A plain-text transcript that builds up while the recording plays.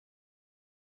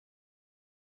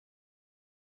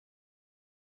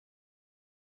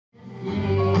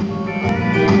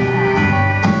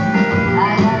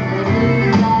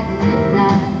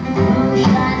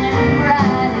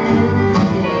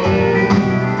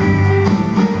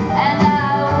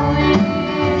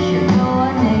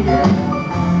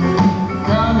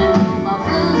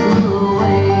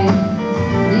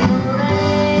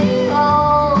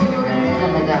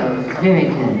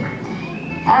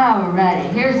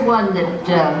one that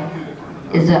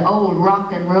is an old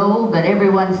rock and roll, but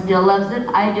everyone still loves it.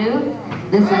 I do.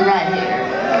 This one right here.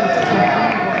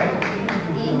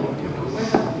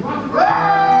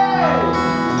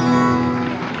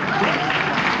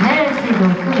 Merci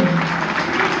beaucoup.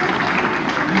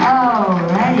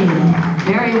 Alrighty.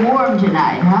 Very warm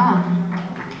tonight, huh?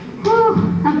 Whew.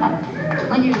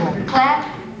 When you clap,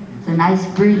 it's a nice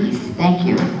breeze. Thank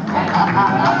you.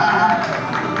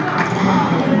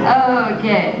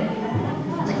 Okay.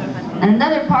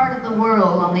 Another part of the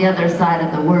world, on the other side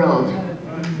of the world,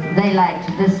 they liked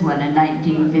this one in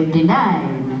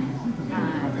 1959.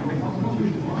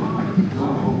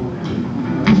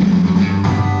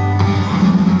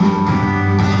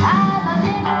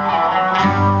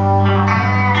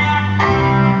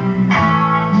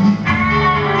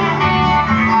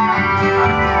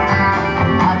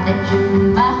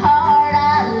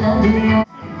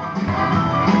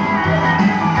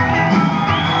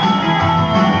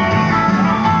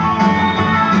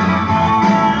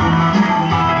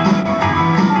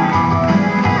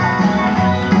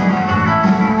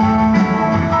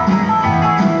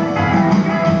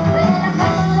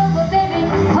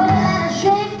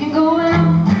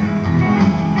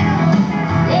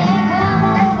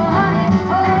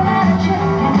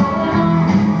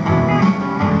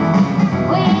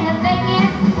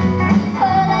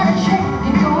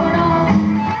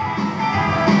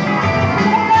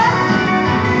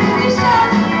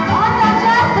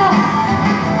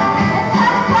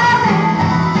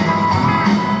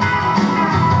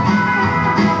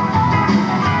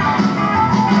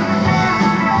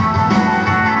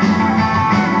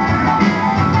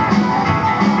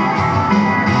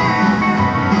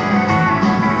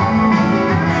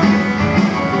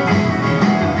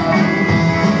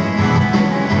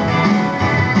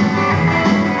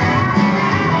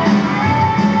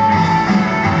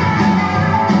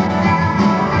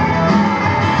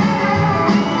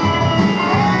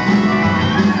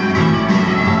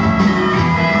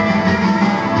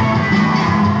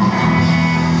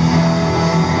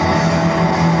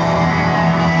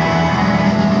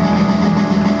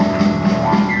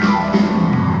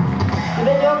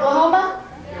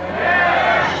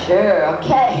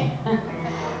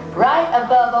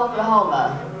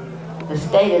 The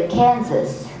state of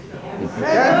Kansas.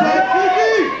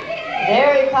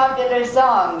 Very popular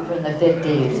song from the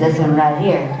 50s. This one right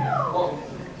here.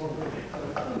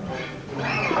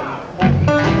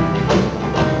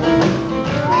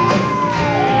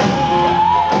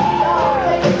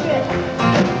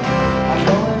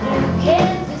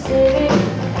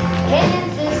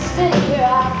 Kansas City, here I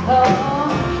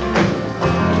come.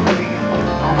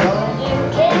 I'm going to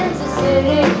Kansas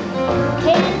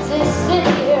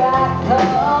City, here I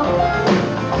come.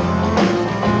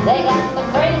 They got the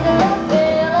crazy little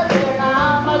fellas here,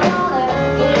 now I'm gonna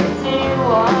get you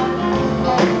one.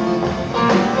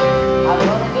 I'm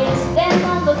gonna be standing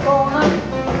on the corner,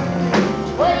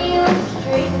 20th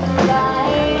Street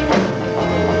line.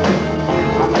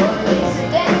 I'm gonna be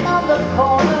standing on the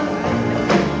corner,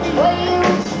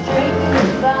 20th Street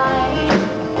line.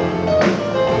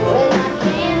 With my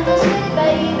Kansas City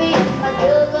baby and my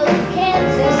jug of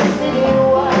Kansas City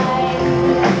wine.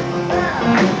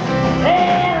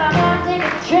 Well, I'm gonna take a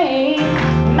train,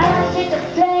 might take a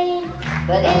plane,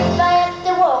 but if I have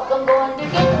to walk, I'm going to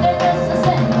get there just the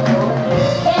same. I'm going to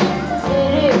Kansas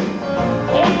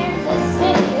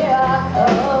City, here I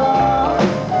come.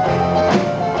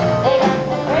 They got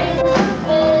the crazy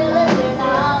fellas here,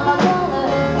 now I'm gonna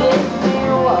get me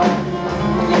one.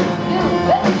 You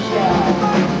betcha.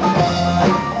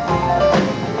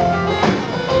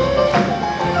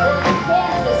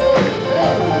 Kansas City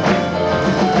blues.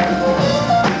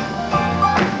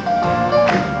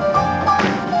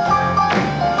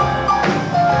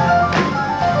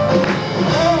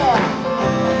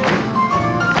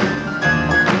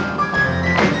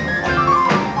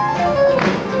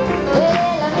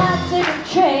 Well, I might take a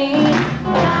train,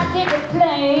 might take a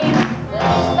plane, but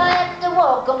if I have to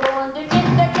walk, I'm going to get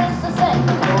there just the same.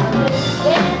 I'm going to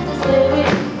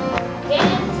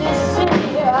Kansas City,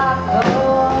 here I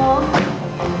come.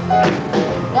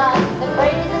 Got the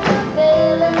crazy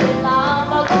fellas and I'm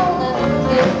gonna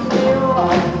get me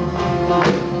one.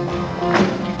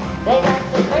 They got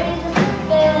the crazy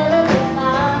fellas and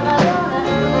I'm gonna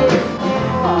get me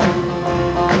one.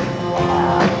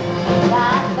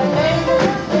 Got the crazy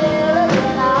fellas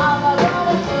and I'm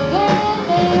gonna get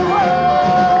me one.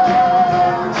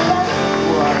 Just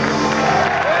one.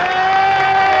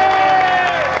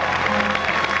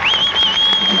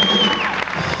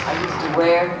 I used to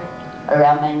wear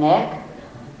around my neck,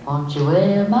 won't you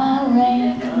wear my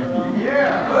ring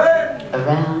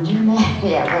around your neck.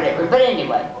 Yeah, whatever. But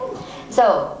anyway,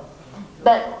 so,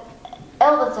 but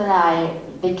Elvis and I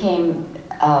became,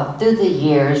 through the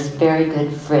years, very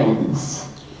good friends.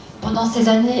 Pendant ces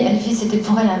années, Elvis était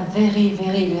pour elle un very,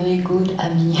 very, very good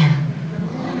ami.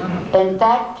 In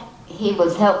fact, he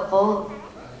was helpful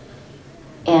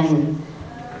in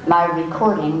my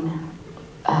recording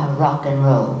rock and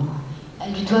roll.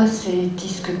 Elle lui doit ses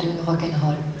disques de rock and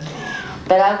roll.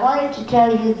 But I wanted to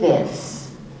tell you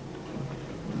this.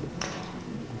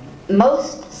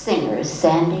 Most singers,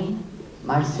 Sandy,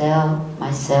 Marcel,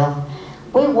 myself,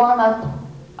 we warm up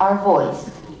our voice,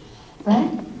 right?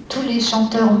 Tous les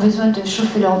chanteurs ont besoin de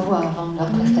chauffer leur voix avant leur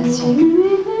prestation.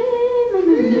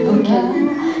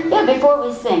 Yeah, before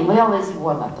we sing, we always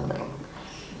warm up a little.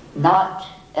 Not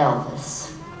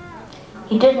Elvis.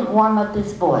 He didn't warm up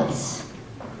his voice.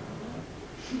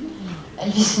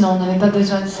 Elvis, non, n'avait pas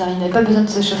besoin de ça. Il n'avait pas besoin de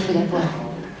se chauffer la voix.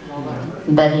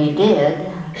 But he did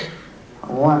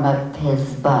warm up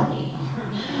his body.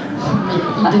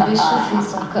 Il devait chauffer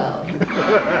son corps.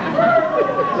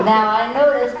 Now I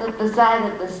noticed at the side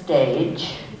of the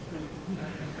stage,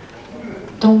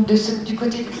 Donc du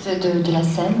côté de la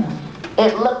scène,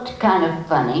 it looked kind of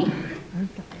funny.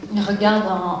 il regarde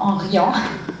en riant.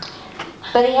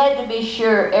 But he had to be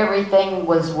sure everything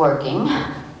was working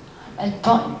Elle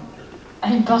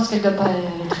pense qu'elle ne doit pas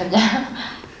aller très bien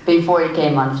before he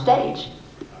came on stage.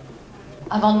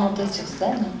 avant de monter sur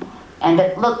scène. And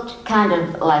it looked kind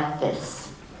of like this.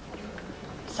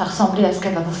 Ça ressemblait à ce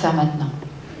qu'elle va vous faire maintenant.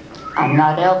 I'm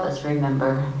not Elvis,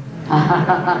 remember?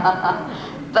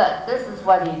 But this is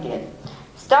what he did.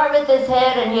 Start with his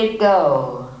head and he'd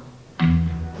go.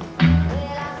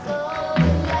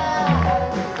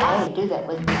 Hey, do that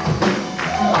with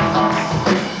me.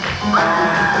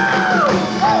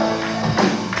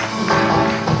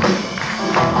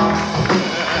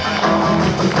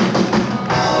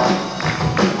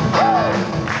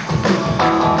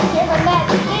 Give him that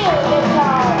steel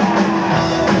guitar.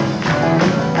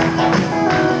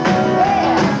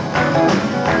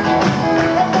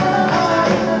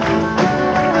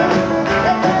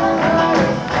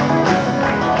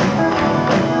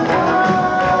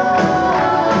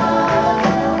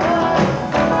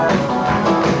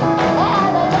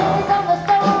 Now the days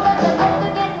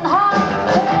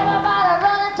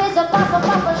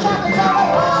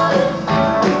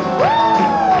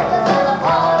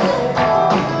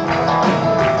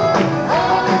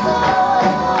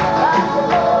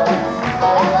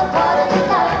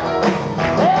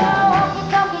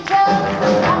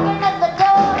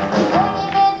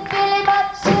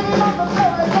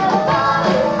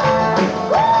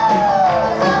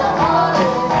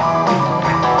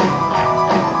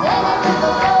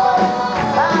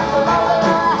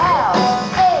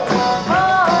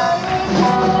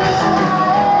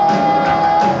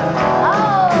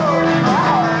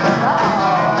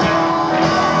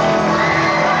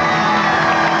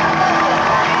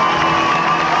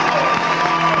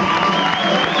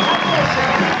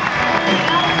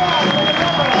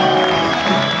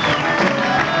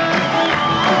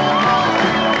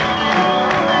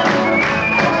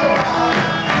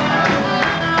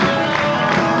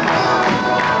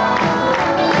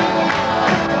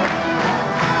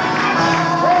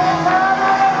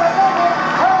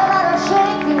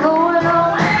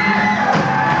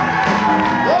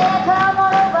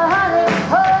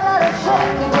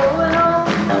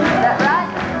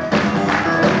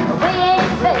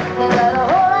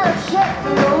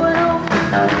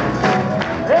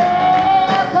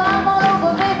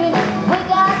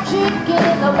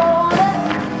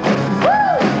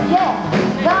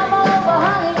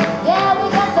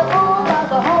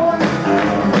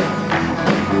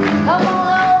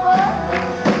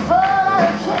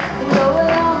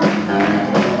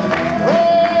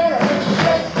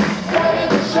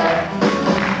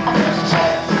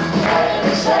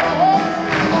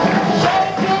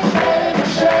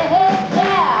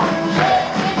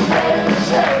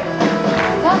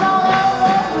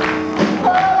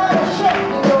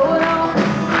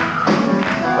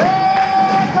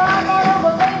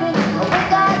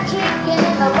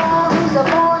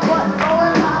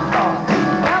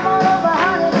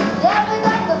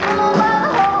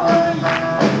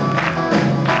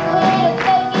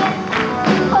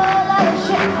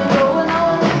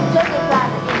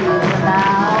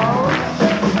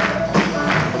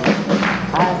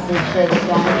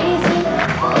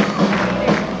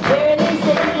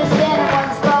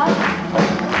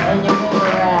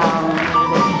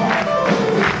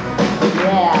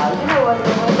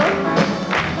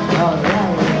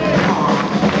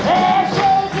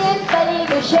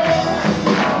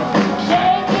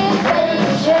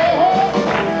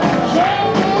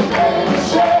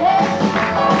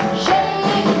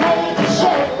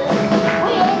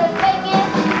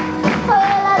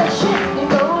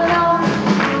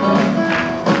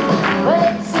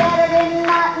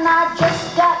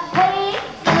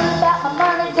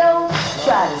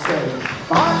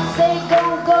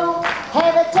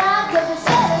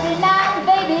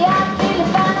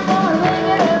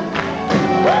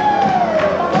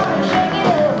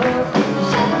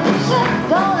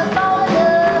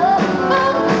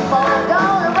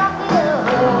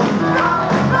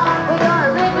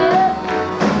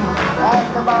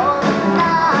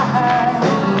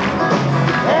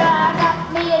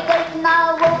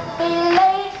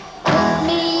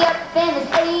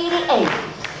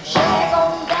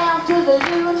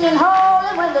home.